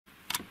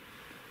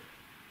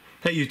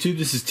Hey YouTube,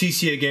 this is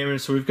TCA Gaming.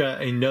 So we've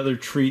got another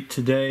treat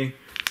today.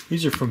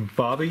 These are from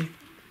Bobby.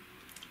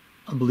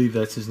 I believe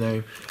that's his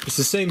name. It's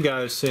the same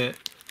guy who sent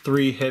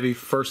 3 heavy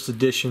first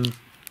edition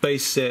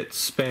base set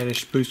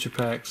Spanish booster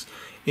packs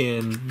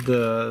in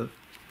the,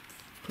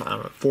 I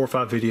don't know, 4 or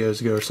 5 videos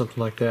ago or something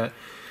like that.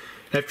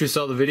 After he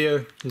saw the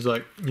video, he's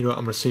like, you know what,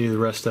 I'm going to send you the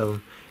rest of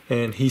them.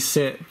 And he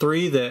sent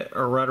 3 that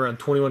are right around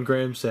 21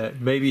 grams that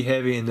may be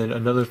heavy, and then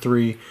another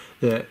 3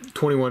 that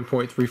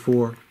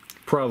 21.34,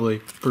 probably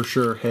for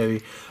sure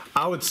heavy.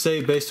 I would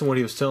say, based on what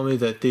he was telling me,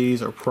 that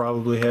these are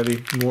probably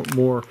heavy,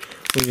 more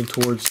leaning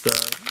towards the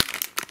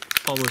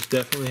almost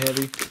definitely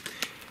heavy.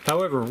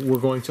 However, we're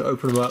going to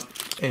open them up,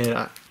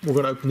 and we're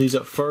going to open these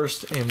up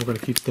first, and we're going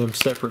to keep them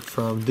separate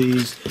from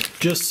these,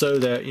 just so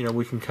that, you know,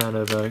 we can kind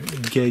of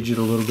gauge it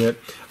a little bit.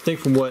 I think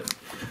from what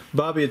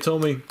Bobby had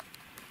told me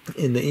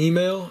in the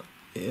email,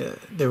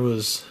 there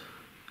was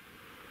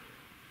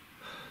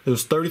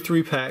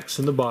 33 packs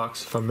in the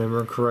box, if I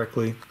remember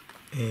correctly,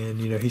 and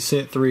you know, he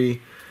sent 3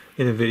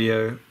 in a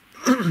video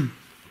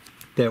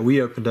that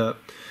we opened up.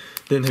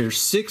 Then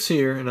there's 6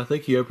 here, and I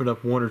think he opened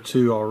up 1 or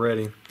 2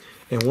 already.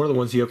 And one of the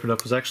ones he opened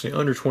up was actually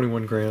under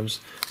 21 grams,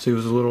 so he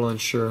was a little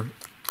unsure.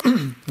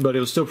 But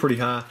it was still pretty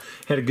high.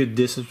 Had a good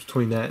distance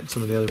between that and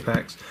some of the other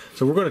packs.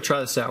 So we're going to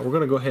try this out. We're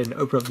going to go ahead and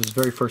open up this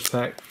very first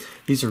pack.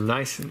 These are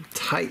nice and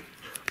tight,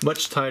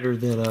 much tighter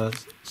than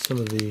some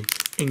of the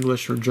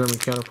English or German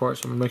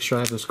counterparts. I'm going to make sure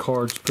I have those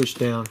cards pushed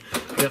down.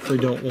 Definitely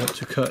don't want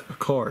to cut a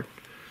card.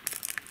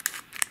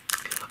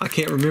 I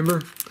can't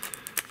remember.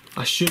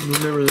 I should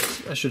remember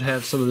this. I should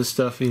have some of this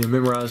stuff, you know,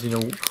 memorized, you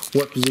know,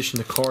 what position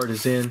the card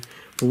is in.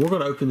 But we're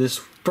going to open this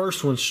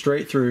first one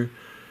straight through.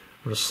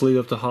 We're going to sleeve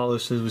up the hollow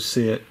as soon as we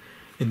see it,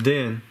 and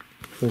then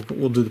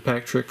we'll do the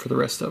pack trick for the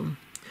rest of them.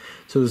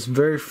 So this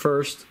very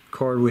first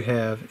card we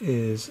have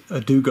is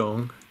a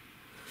Dugong.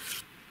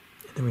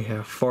 And then we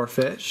have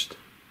Farfetch'd,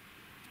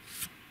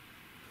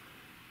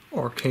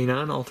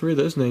 Arcanine. All 3 of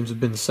those names have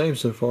been the same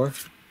so far.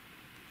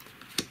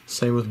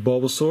 Same with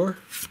Bulbasaur,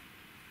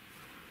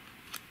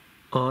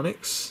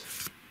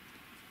 Onyx,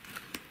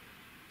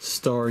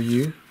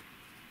 Staryu.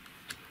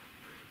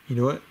 You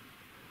know what?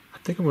 I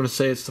think I'm going to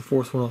say it's the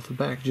 4th one off the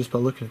back just by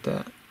looking at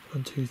that.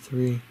 1, 2,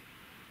 3.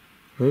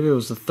 Maybe it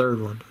was the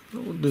 3rd one.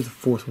 We'll do the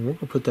 4th one. We're going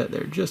to put that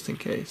there just in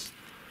case.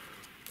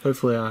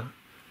 Hopefully I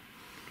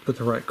put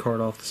the right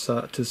card off the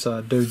side to the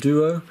side.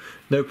 Doduo.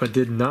 Nope, I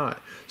did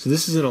not. So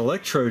this is an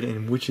Electrode,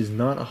 and which is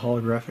not a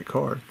holographic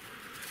card.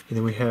 And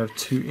then we have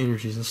 2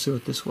 energies. Let's see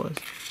what this was.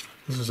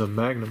 This was a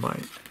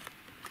Magnemite.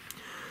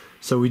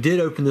 So we did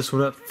open this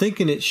one up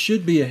thinking it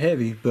should be a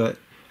heavy, but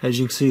as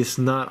you can see, it's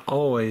not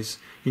always,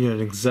 you know,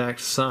 an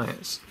exact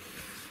science.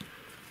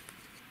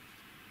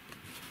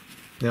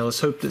 Now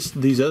let's hope that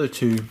these other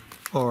 2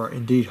 are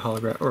indeed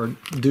holographic, or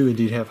do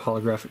indeed have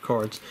holographic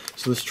cards.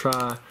 So let's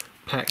try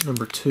pack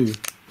number 2.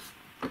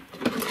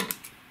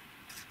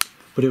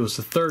 But it was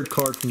the 3rd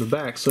card from the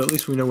back, so at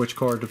least we know which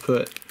card to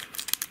put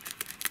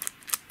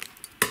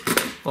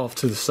off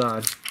to the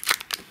side.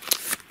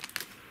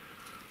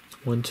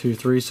 1, 2,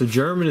 3. So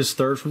German is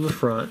 3rd from the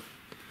front.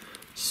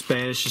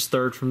 Spanish is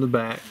 3rd from the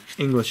back.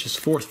 English is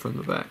 4th from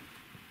the back.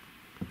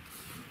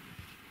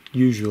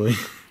 Usually.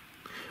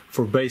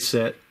 For base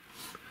set.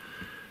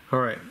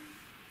 Alright.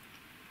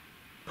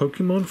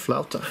 Pokemon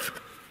Flauta.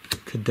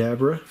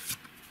 Kadabra.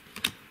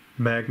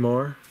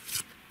 Magmar.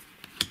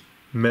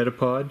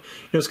 Metapod.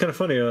 You know, it's kind of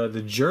funny.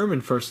 The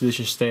German first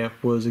edition stamp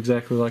was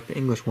exactly like the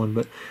English one,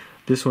 but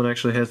this one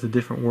actually has the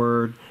different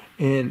word,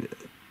 and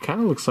kind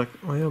of looks like,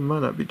 well, it might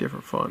not be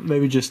different font.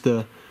 Maybe just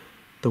the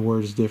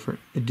word is different.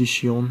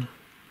 Edition.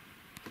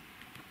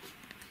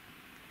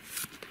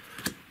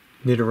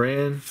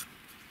 Nidoran.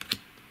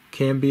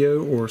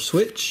 Cambio or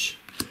Switch.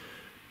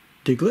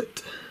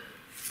 Diglett.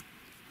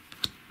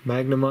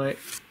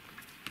 Magnemite.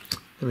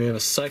 Then we have a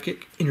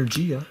Psychic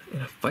Energia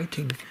and a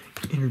Fighting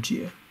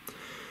Energia.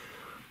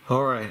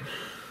 Alright.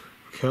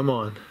 Come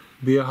on.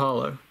 Be a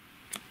hollow.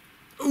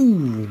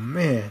 Ooh,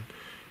 man.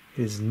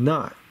 It is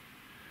not.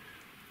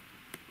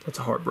 That's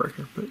a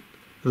heartbreaker, but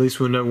at least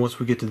we'll know once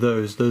we get to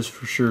those. Those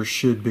for sure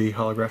should be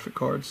holographic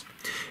cards.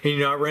 And you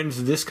know, I ran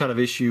into this kind of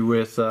issue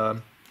with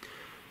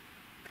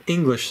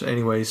English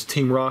anyways.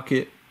 Team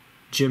Rocket,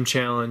 Gym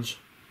Challenge,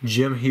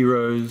 Gym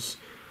Heroes,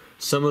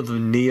 some of the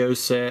Neo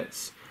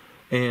sets.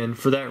 And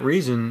for that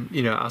reason,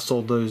 you know, I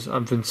sold those.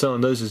 I've been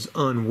selling those as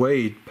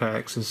unweighed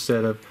packs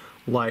instead of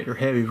light or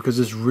heavy, because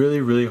it's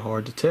really, really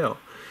hard to tell.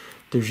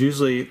 There's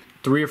usually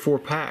 3 or 4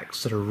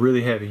 packs that are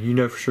really heavy. You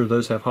know for sure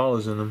those have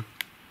hollows in them.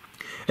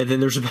 And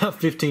then there's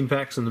about 15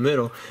 packs in the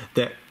middle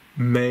that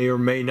may or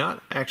may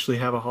not actually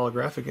have a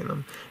holographic in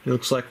them. It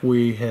looks like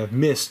we have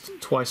missed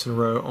twice in a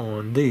row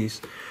on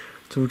these.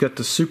 So we've got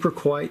the Super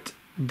Quite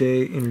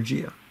de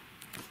Energia,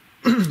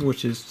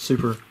 which is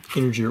super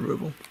energy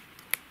removal.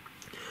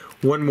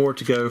 1 more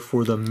to go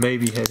for the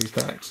maybe heavy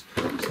packs.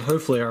 So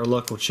hopefully our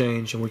luck will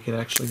change and we can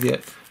actually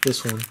get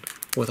this one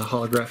with a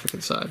holographic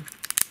inside.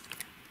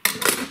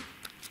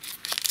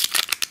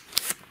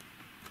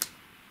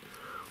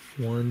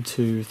 1,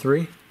 2,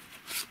 3.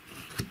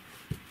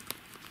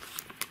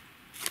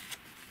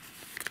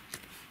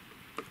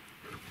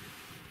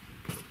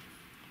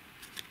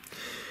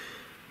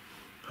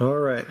 All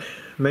right,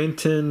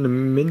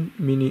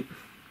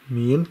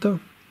 mantenimiento.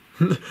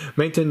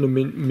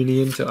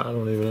 Mantenimiento. I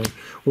don't even know.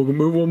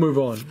 We'll move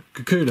on.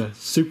 Kakuna,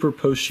 Super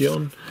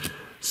Potion,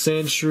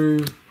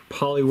 Sandshrew,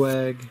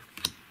 Poliwag,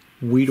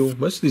 Weedle.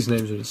 Most of these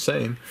names are the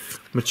same.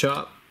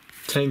 Machop,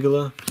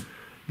 Tangela.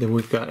 Then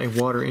we've got a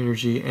Water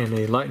Energy and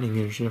a Lightning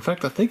Energy. In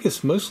fact, I think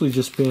it's mostly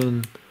just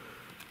been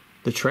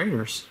the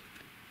trainers.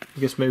 I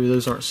guess maybe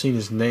those aren't seen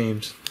as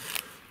names.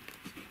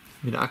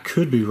 I mean, I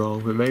could be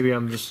wrong, but maybe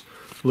I'm just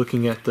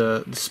looking at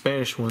the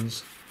Spanish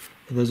ones,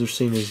 and those are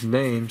seen as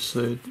names,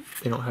 so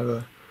they don't have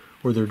a,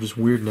 or they're just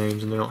weird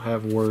names and they don't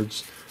have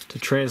words to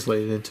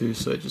translate it into,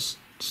 so it just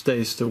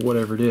stays to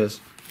whatever it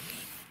is.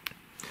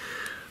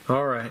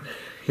 Alright,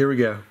 here we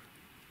go.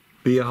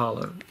 Be a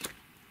Hollow.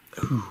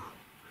 Ooh.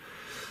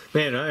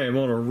 Man, I am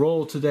on a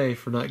roll today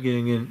for not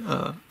getting in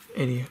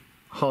any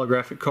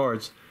holographic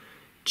cards.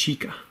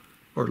 Chica,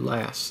 or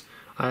Lass.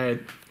 I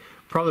had,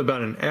 probably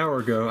about an hour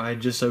ago, I had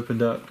just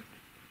opened up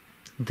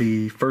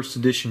the first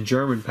edition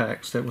German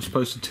packs that was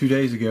posted 2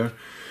 days ago.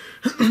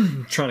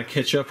 Trying to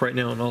catch up right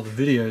now on all the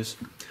videos.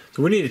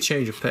 So we need a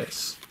change of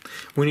pace.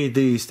 We need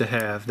these to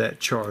have that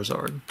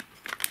Charizard.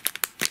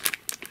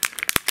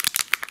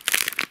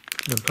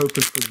 I'm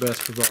hoping for the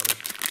best for Bobby.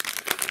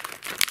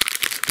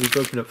 We've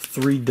opened up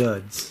 3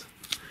 duds.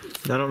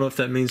 And I don't know if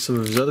that means some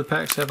of his other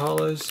packs have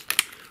hollows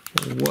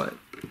or what.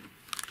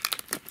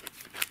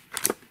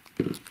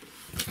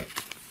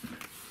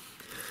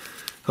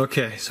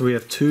 Okay, so we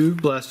have 2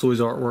 Blastoise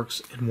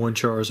artworks and 1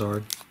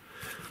 Charizard.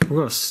 We're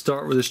going to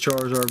start with this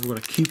Charizard. We're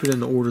going to keep it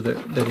in the order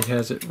that he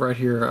has it right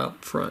here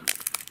out front.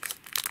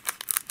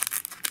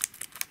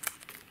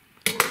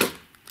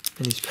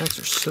 And these packs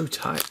are so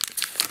tight.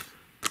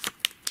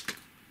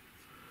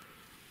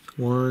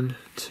 1,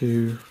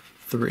 2,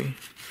 3.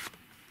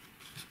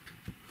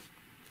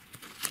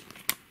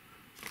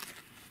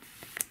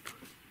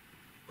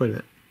 Wait a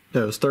minute.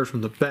 No, it starts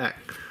from the back.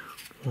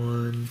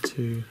 1,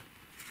 2.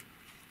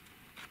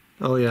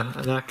 Oh yeah,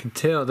 and I can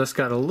tell that's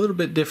got a little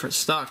bit different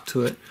stock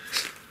to it.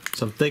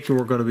 So I'm thinking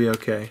we're going to be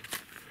okay.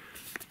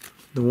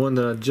 The one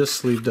that I just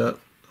sleeved up,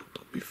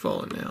 don't be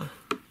falling now,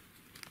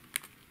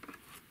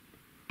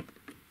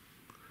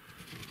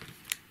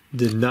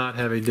 did not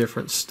have a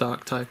different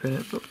stock type in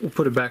it, but we'll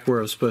put it back where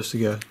it was supposed to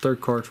go.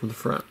 3rd card from the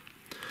front.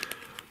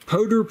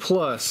 Poder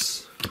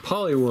Plus,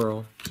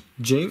 Poliwhirl,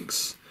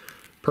 Jinx,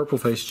 Purple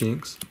Face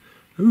Jinx.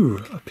 Ooh,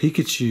 a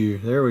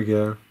Pikachu. There we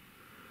go.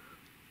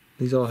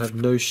 These all have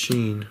no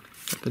sheen.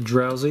 The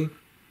Drowsy,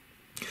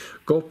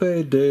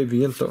 Golpe de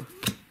Viento,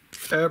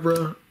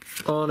 Abra,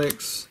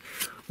 Onyx,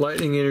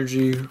 Lightning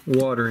Energy,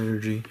 Water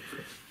Energy.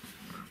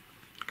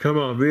 Come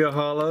on, be a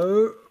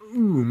hollow.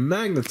 Ooh,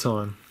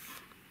 Magneton.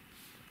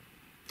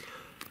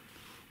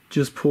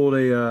 Just pulled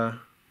a,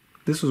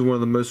 this was one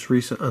of the most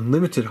recent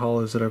unlimited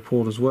hollows that I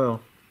pulled as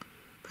well.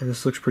 And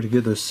this looks pretty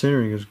good. The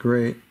centering is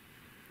great.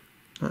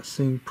 Not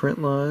seeing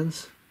print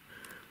lines.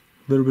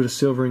 A little bit of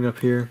silvering up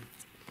here.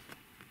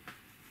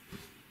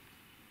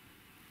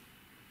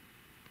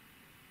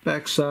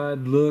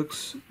 Backside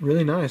looks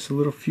really nice. A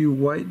little few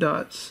white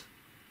dots,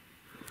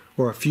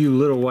 or a few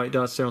little white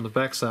dots there on the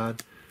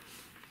backside.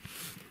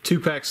 2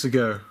 packs to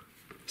go.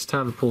 It's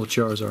time to pull a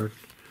Charizard.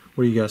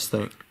 What do you guys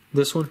think?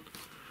 This one?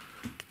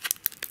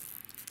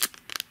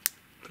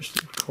 Push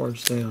the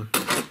cards down.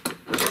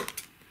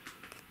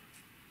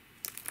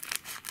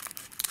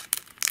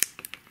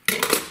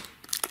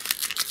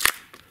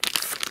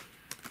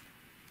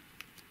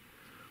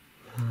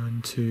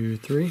 One, 2,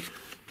 3.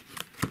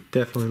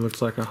 Definitely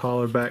looks like a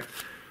hollow back,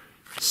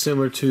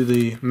 similar to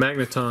the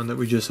Magneton that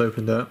we just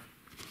opened up.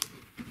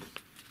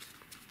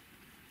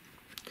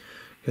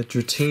 Got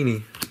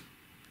Dratini,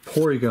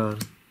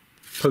 Porygon,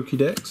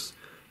 Pokédex,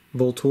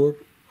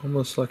 Voltorb,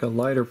 almost like a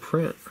lighter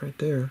print right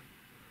there.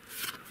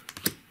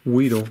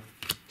 Weedle,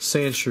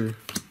 Sandshrew,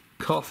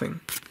 Coughing,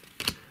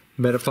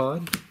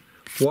 Metapod,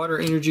 Water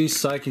Energy,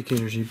 Psychic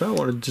Energy. But I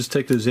want to just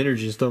take those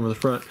energies and throw them in the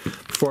front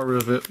before I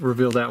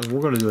reveal that one.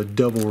 We're going to do a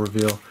double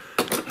reveal.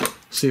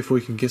 See if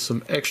we can get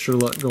some extra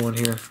luck going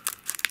here.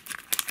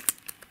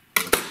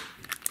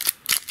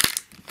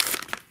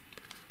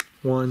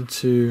 1,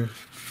 2,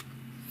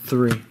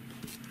 3.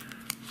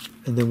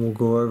 And then we'll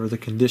go over the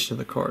condition of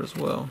the card as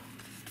well.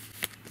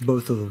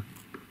 Both of them.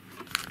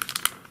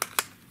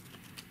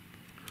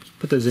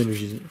 Put those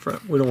energies in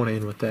front. We don't want to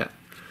end with that.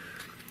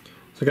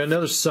 So I got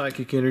another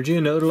Psychic Energy,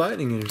 another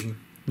Lightning Energy.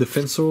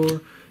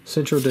 Defensor,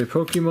 Centro de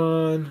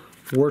Pokemon,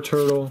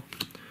 Wartortle,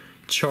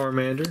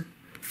 Charmander,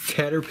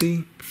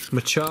 Caterpie,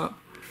 Machop,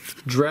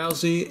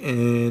 Drowsy,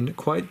 and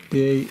quite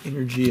the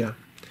Energia.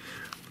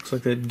 Looks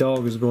like that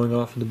dog is going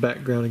off in the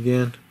background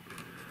again.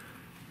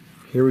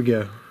 Here we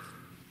go.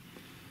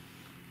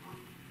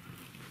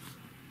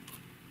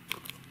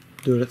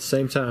 Do it at the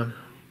same time.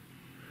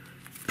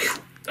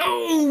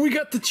 Oh, we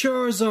got the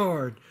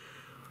Charizard!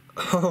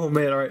 Oh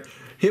man, alright.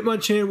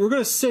 Hitmonchan, we're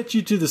going to set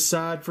you to the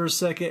side for a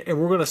second, and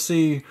we're going to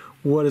see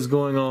what is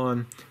going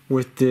on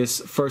with this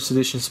first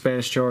edition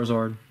Spanish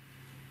Charizard.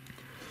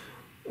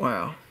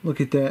 Wow,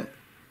 look at that.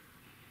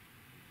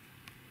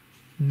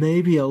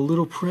 maybe a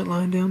little print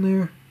line down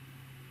there.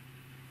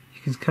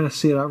 You can kind of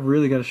see it. I've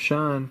really got to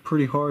shine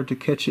pretty hard to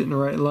catch it in the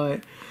right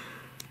light.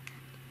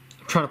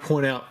 I'm trying to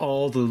point out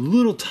all the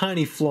little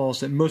tiny flaws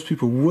that most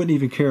people wouldn't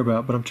even care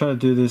about, but I'm trying to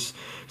do this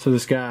so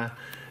this guy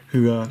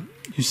who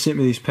sent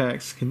me these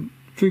packs can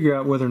figure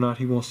out whether or not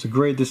he wants to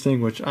grade this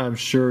thing, which I'm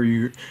sure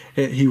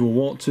he will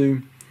want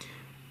to.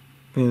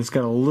 And it's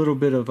got a little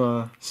bit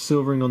of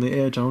silvering on the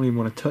edge. I don't even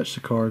want to touch the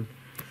card.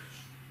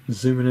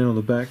 Zooming in on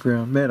the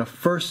background. Man, a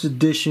first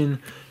edition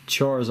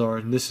Charizard,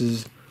 and this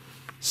is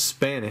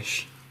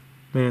Spanish.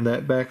 Man,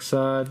 that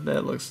backside,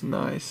 that looks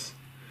nice.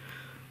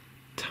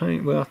 Tiny,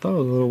 well, I thought it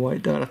was a little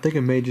white dot. I think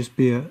it may just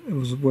be it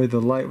was the way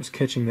the light was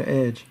catching the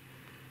edge.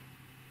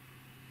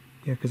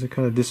 Yeah, because it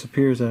kind of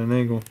disappears at an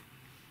angle.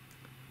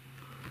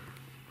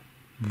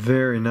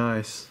 Very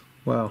nice.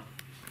 Wow.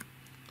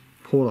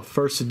 Pulled a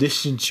first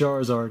edition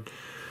Charizard.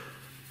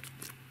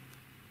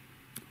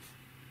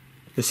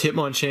 This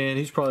Hitmonchan,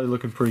 he's probably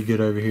looking pretty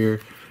good over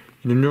here.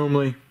 You know,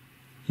 normally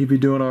he'd be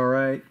doing all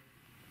right.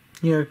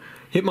 You know,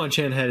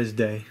 Hitmonchan had his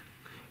day.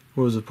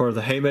 Was a part of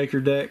the Haymaker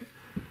deck.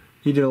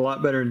 He did a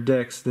lot better in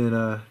decks than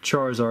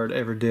Charizard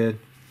ever did.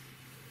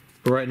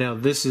 But right now,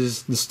 this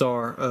is the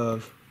star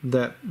of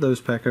those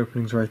pack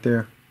openings right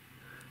there.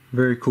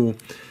 Very cool.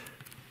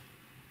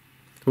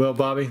 Well,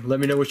 Bobby, let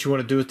me know what you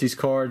want to do with these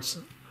cards.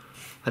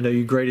 I know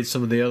you graded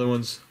some of the other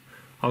ones.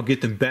 I'll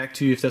get them back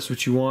to you if that's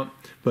what you want.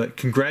 But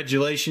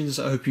congratulations.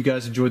 I hope you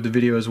guys enjoyed the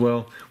video as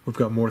well. We've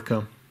got more to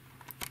come.